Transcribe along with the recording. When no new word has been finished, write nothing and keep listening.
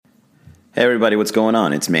Hey everybody, what's going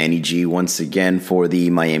on? It's Manny G once again for the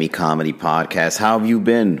Miami Comedy Podcast. How have you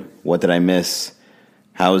been? What did I miss?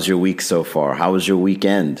 How was your week so far? How was your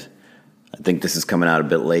weekend? I think this is coming out a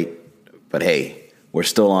bit late, but hey, we're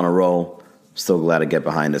still on a roll. Still glad to get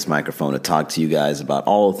behind this microphone to talk to you guys about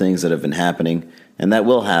all the things that have been happening and that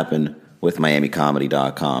will happen with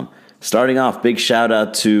MiamiComedy.com. Starting off, big shout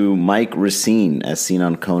out to Mike Racine, as seen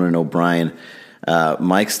on Conan O'Brien.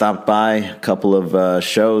 Mike stopped by a couple of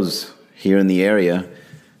shows here in the area.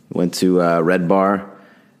 Went to Red Bar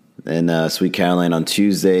and Sweet Caroline on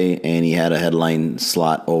Tuesday, and he had a headline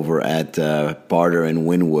slot over at Barter in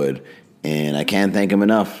Wynwood. And I can't thank him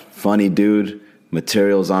enough. Funny dude,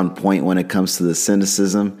 material's on point when it comes to the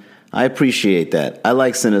cynicism. I appreciate that. I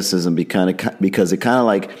like cynicism because it kind of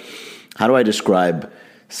like, how do I describe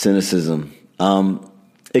cynicism?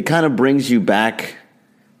 It kind of brings you back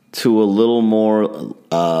to a little more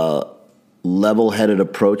level-headed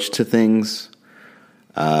approach to things.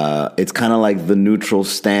 It's kind of like the neutral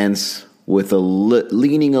stance with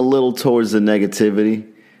leaning a little towards the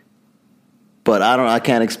negativity. But I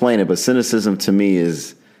can't explain it. But cynicism to me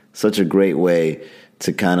is such a great way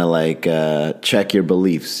to kind of like check your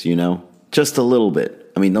beliefs, you know, just a little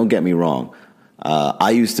bit. I mean, don't get me wrong. I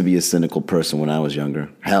used to be a cynical person when I was younger.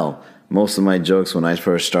 Hell, most of my jokes when I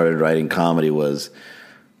first started writing comedy was,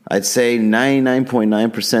 I'd say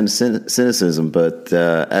 99.9% cynicism, but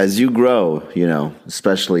as you grow, you know,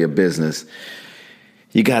 especially a business,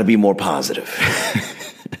 you got to be more positive.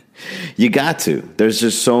 You got to. There's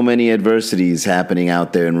just so many adversities happening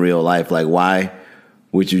out there in real life. Like, why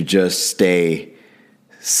would you just stay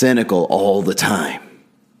cynical all the time?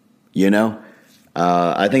 You know?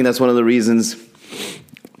 I think that's one of the reasons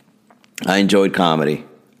I enjoyed comedy.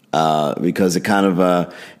 Because it kind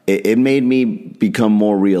of it made me become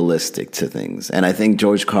more realistic to things. And I think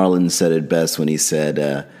George Carlin said it best when he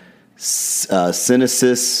said,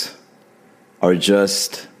 cynicists are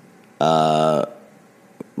just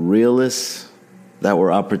realists that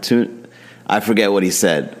were opportune. I forget what he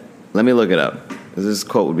said. Let me look it up, because this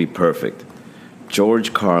quote would be perfect.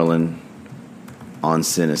 George Carlin on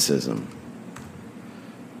cynicism.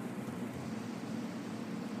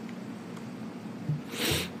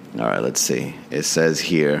 All right, let's see. It says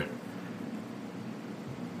here,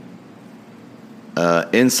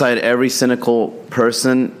 inside every cynical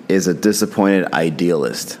person is a disappointed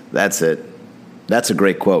idealist. That's it. That's a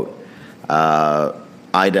great quote. I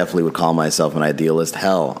definitely would call myself an idealist.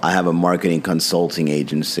 Hell, I have a marketing consulting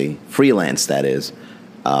agency, freelance that is,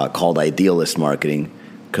 called Idealist Marketing,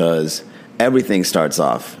 because everything starts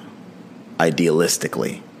off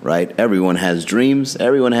idealistically, right? Everyone has dreams.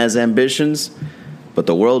 Everyone has ambitions. But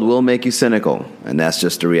the world will make you cynical, and that's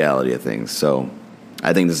just the reality of things. So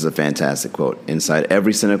I think this is a fantastic quote. Inside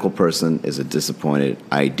every cynical person is a disappointed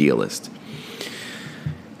idealist.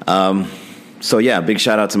 So yeah, big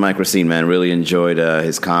shout out to Mike Racine, man. Really enjoyed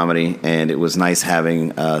his comedy, and it was nice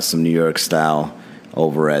having some New York style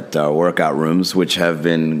over at our workout rooms, which have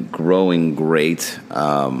been growing great.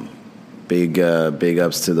 Big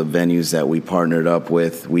ups to the venues that we partnered up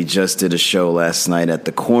with. We just did a show last night at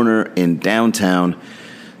the Corner in downtown.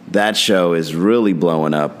 That show is really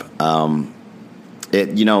blowing up. I've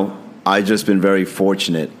just been very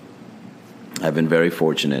fortunate. I've been very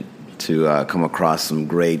fortunate to come across some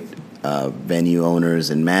great venue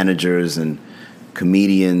owners and managers and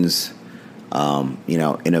comedians.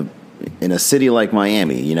 In a city like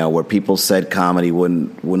Miami, where people said comedy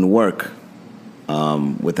wouldn't work.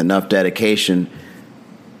 With enough dedication,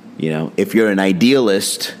 if you're an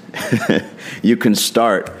idealist, you can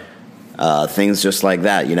start things just like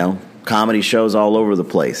that, comedy shows all over the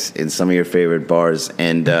place in some of your favorite bars.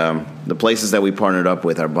 And the places that we partnered up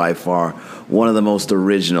with are by far one of the most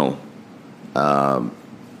original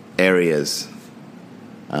areas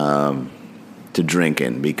to drink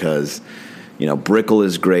in, because, Brickell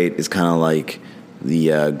is great. It's kind of like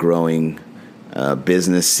the growing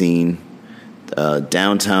business scene.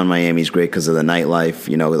 Downtown Miami is great because of the nightlife.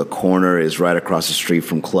 The Corner is right across the street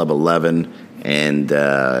from Club 11 and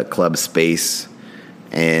Club Space.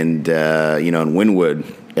 And, in Wynwood,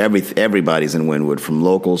 everybody's in Wynwood, from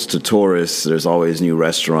locals to tourists. There's always new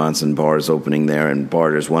restaurants and bars opening there, and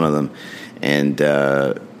Barter's one of them. And,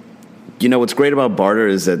 what's great about Barter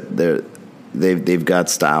is that they've got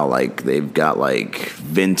style. Like, they've got like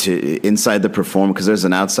vintage inside the perform, because there's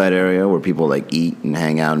an outside area where people like eat and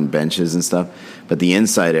hang out on benches and stuff, but the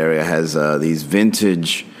inside area has these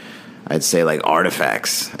vintage, I'd say, like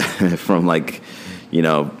artifacts from like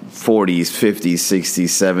 40s, 50s, 60s,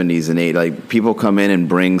 70s, and 80s. Like, people come in and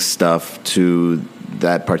bring stuff to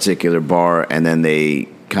that particular bar, and then they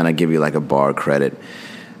kind of give you like a bar credit.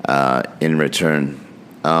 in return.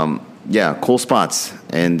 Yeah, cool spots,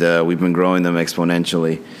 and we've been growing them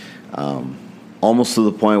exponentially, almost to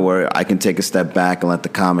the point where I can take a step back and let the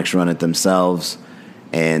comics run it themselves.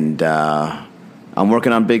 And I'm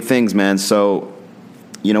working on big things, man. So,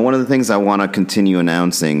 one of the things I want to continue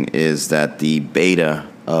announcing is that the beta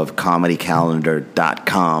of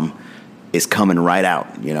comedycalendar.com is coming right out.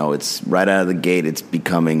 It's right out of the gate. It's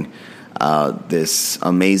becoming this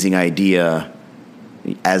amazing idea.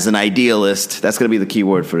 As an idealist, that's going to be the key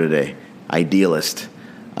word for today, idealist.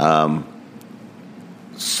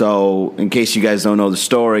 So in case you guys don't know the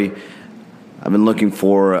story, I've been looking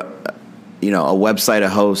for, a website to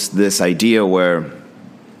host this idea where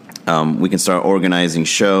we can start organizing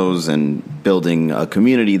shows and building a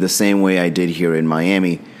community the same way I did here in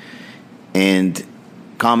Miami. And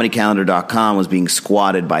comedycalendar.com was being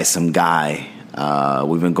squatted by some guy.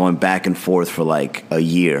 We've been going back and forth for like a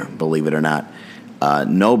year, believe it or not.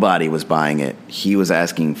 Nobody was buying it. He was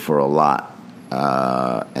asking for a lot.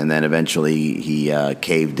 And then eventually he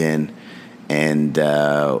caved in and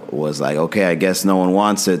was like, okay, I guess no one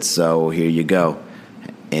wants it, so here you go.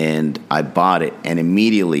 And I bought it, and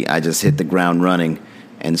immediately I just hit the ground running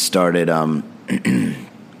and started,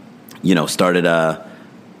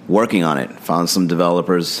 working on it. Found some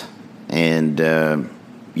developers, and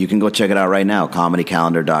you can go check it out right now,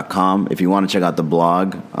 comedycalendar.com. If you want to check out the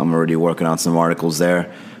blog, I'm already working on some articles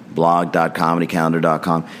there,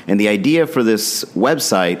 blog.comedycalendar.com. And the idea for this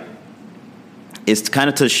website is kind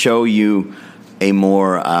of to show you a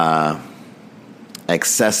more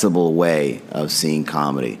accessible way of seeing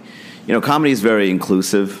comedy. Comedy is very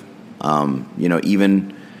inclusive,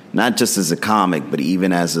 even not just as a comic, but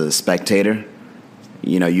even as a spectator.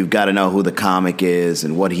 You've got to know who the comic is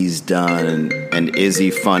and what he's done, and is he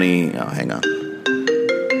funny? Oh, hang on.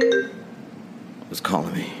 Who's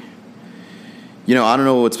calling me? I don't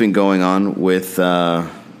know what's been going on with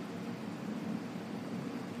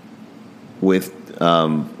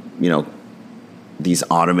these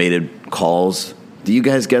automated calls. Do you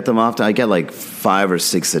guys get them often? I get like 5 or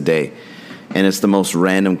 6 a day, and it's the most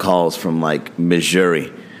random calls from like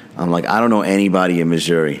Missouri. I'm like, I don't know anybody in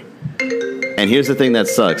Missouri. And here's the thing that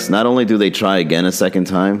sucks. Not only do they try again a second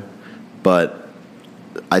time, but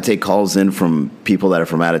I take calls in from people that are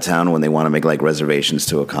from out of town when they want to make like reservations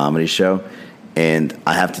to a comedy show. And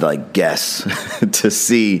I have to like guess to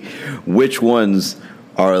see which ones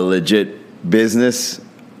are a legit business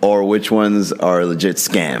or which ones are a legit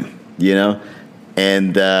scam,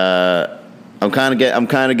 And I'm kind of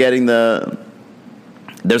getting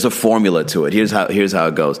there's a formula to it. Here's how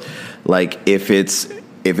it goes. Like if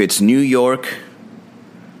it's New York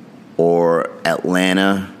or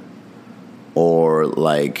Atlanta or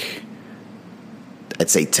like, I'd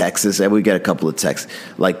say Texas, and we get a couple of texts.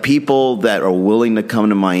 Like people that are willing to come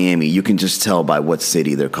to Miami, you can just tell by what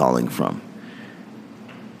city they're calling from.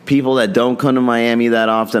 People that don't come to Miami that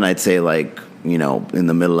often, I'd say like, in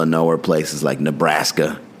the middle of nowhere places like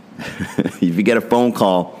Nebraska. If you get a phone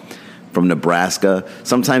call from Nebraska,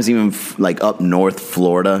 sometimes even like up north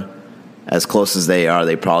Florida, as close as they are,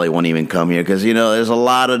 they probably won't even come here because, there's a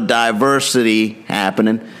lot of diversity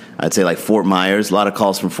happening. I'd say like Fort Myers, a lot of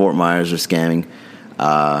calls from Fort Myers are scamming.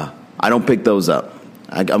 I don't pick those up.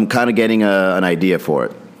 I'm kind of getting an idea for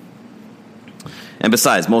it. And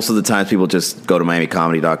besides, most of the times people just go to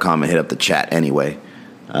miamicomedy.com and hit up the chat anyway.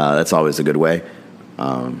 That's always a good way.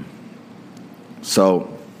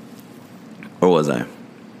 So, where was I?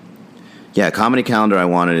 Yeah, Comedy Calendar, I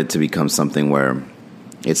wanted it to become something where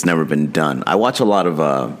it's never been done. I watch a lot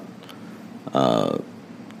of,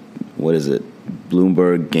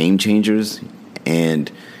 Bloomberg Game Changers.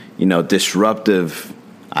 And, disruptive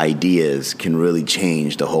ideas can really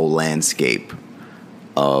change the whole landscape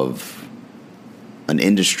of an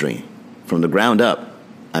industry from the ground up.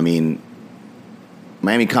 I mean,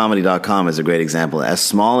 MiamiComedy.com is a great example. As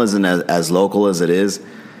small and as local as it is,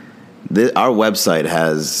 our website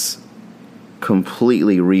has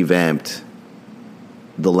completely revamped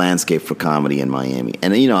the landscape for comedy in Miami.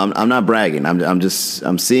 And I'm not bragging.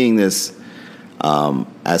 I'm seeing this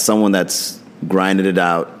as someone that's grinded it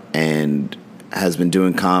out and has been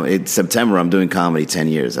doing comedy. It's September. I'm doing comedy 10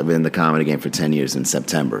 years. I've been in the comedy game for 10 years in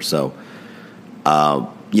September. So,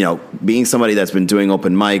 being somebody that's been doing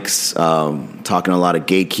open mics, talking to a lot of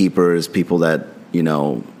gatekeepers, people that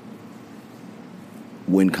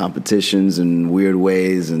win competitions in weird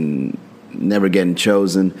ways and never getting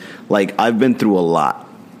chosen. Like, I've been through a lot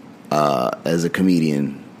as a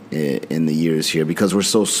comedian in the years here because we're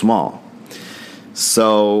so small.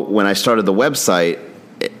 So when I started the website,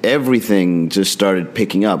 everything just started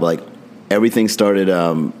picking up. Like, everything started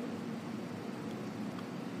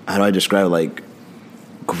how do I describe it? Like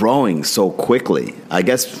growing so quickly. I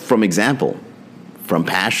guess from example, from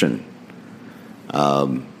passion.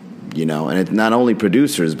 You know, and it's not only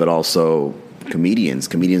producers but also comedians.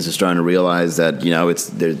 Comedians are starting to realize that, you know,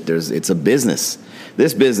 it's a business.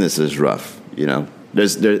 This business is rough. You know,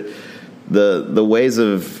 the ways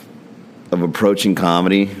of approaching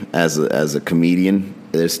comedy as a comedian.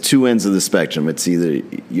 There's two ends of the spectrum. It's either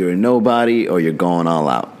you're a nobody or you're going all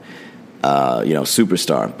out. You know,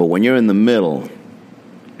 superstar. But when you're in the middle,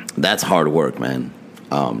 that's hard work, man.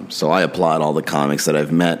 So I applaud all the comics that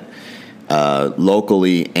I've met.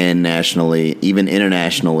 Locally and nationally, even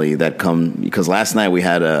internationally, that come, because last night we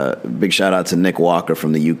had a big shout out to Nick Walker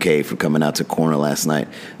from the UK for coming out to Corner last night.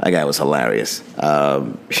 That guy was hilarious.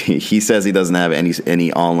 He says he doesn't have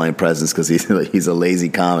any online presence because he's a lazy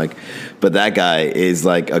comic, but that guy is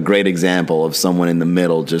like a great example of someone in the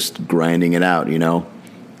middle just grinding it out, you know.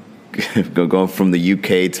 Go from the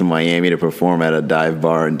UK to Miami to perform at a dive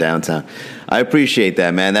bar in downtown. I appreciate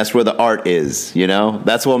that, man. That's where the art is, you know?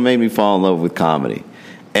 That's what made me fall in love with comedy.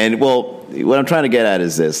 And, well, what I'm trying to get at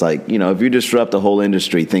is this. Like, you know, if you disrupt the whole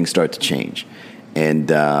industry, things start to change. And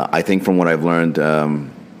I think from what I've learned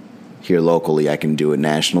here locally, I can do it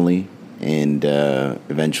nationally and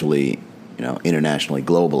eventually, you know, internationally,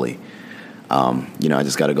 globally. You know, I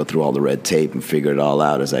just got to go through all the red tape and figure it all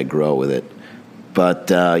out as I grow with it. But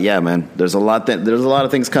yeah, man, there's a lot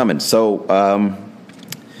of things coming. So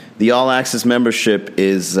the All Access membership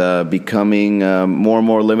is becoming more and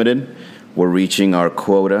more limited. We're reaching our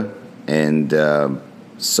quota, and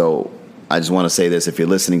so I just want to say this: if you're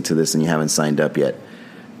listening to this and you haven't signed up yet,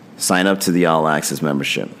 sign up to the All Access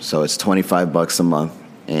membership. So it's $25 a month,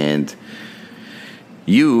 and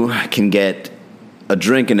you can get a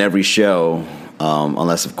drink in every show.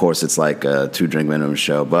 Unless, of course, it's like a 2-drink minimum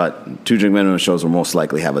show. But 2-drink minimum shows will most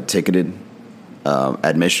likely have a ticketed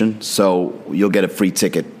admission. So you'll get a free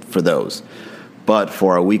ticket for those. But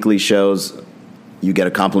for our weekly shows, you get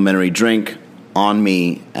a complimentary drink on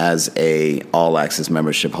me as a all-access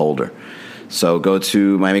membership holder. So go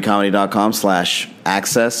to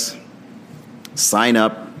miamicomedy.com/access. Sign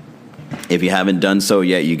up. If you haven't done so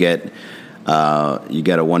yet, you get a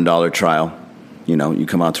 $1 trial. You know, you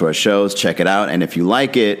come out to our shows, check it out, and if you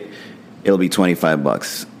like it, it'll be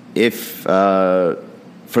 $25. If for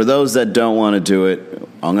those that don't want to do it,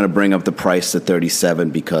 I'm going to bring up the price to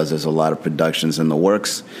 $37 because there's a lot of productions in the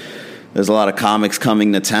works. There's a lot of comics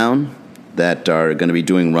coming to town that are going to be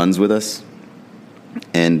doing runs with us,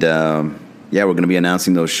 and yeah, we're going to be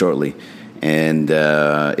announcing those shortly. And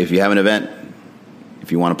if you have an event,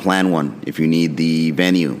 if you want to plan one, if you need the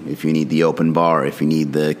venue, if you need the open bar, if you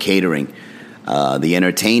need the catering. The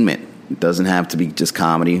entertainment. It doesn't have to be just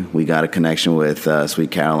comedy. We got a connection with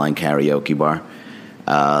Sweet Caroline Karaoke Bar.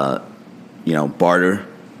 You know, Barter.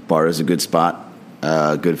 Barter is a good spot.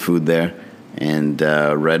 Good food there. And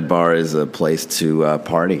Red Bar is a place to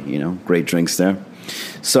party, you know. Great drinks there.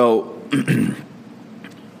 So,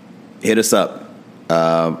 hit us up.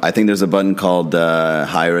 I think there's a button called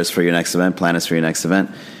Hire Us for your next event, Plan Us for your next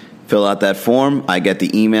event. Fill out that form. I get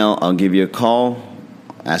the email. I'll give you a call.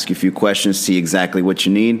 Ask you a few questions, see exactly what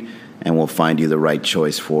you need, and we'll find you the right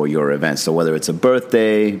choice for your event. So whether it's a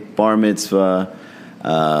birthday, bar mitzvah,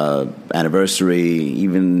 anniversary,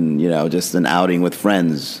 even, you know, just an outing with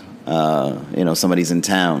friends, you know, somebody's in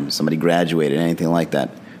town, somebody graduated, anything like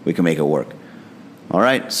that, we can make it work. All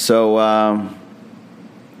right, so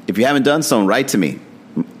if you haven't done so, write to me,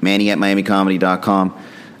 Manny@miamicomedy.com.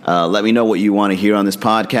 Let me know what you want to hear on this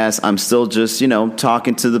podcast. I'm still just, you know,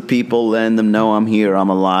 talking to the people, letting them know I'm here, I'm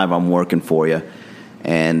alive, I'm working for you,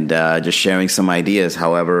 and just sharing some ideas.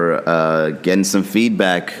 However, getting some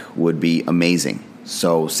feedback would be amazing.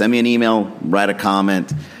 So send me an email, write a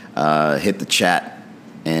comment, hit the chat,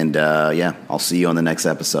 and yeah, I'll see you on the next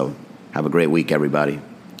episode. Have a great week, everybody.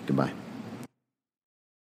 Goodbye.